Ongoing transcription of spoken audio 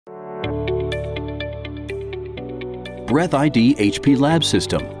BreathID HP Lab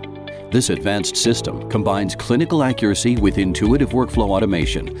System. This advanced system combines clinical accuracy with intuitive workflow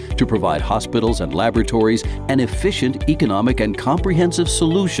automation to provide hospitals and laboratories an efficient, economic, and comprehensive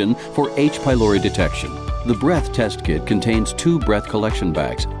solution for H. pylori detection. The breath test kit contains 2 breath collection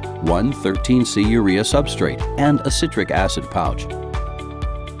bags, one 13C urea substrate, and a citric acid pouch.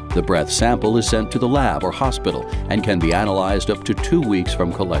 The breath sample is sent to the lab or hospital and can be analyzed up to 2 weeks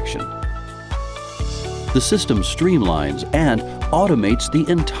from collection. The system streamlines and automates the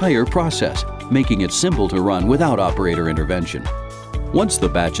entire process, making it simple to run without operator intervention. Once the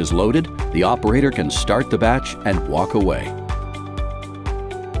batch is loaded, the operator can start the batch and walk away.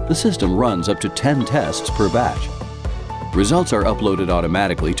 The system runs up to 10 tests per batch. Results are uploaded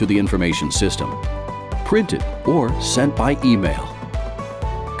automatically to the information system, printed or sent by email.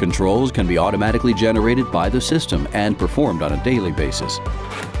 Controls can be automatically generated by the system and performed on a daily basis.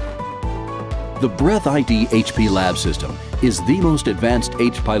 The BreathID HP Lab System is the most advanced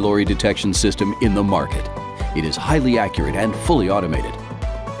H. pylori detection system in the market. It is highly accurate and fully automated.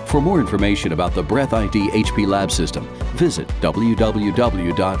 For more information about the BreathID HP Lab System, visit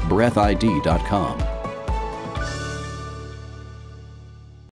www.breathid.com.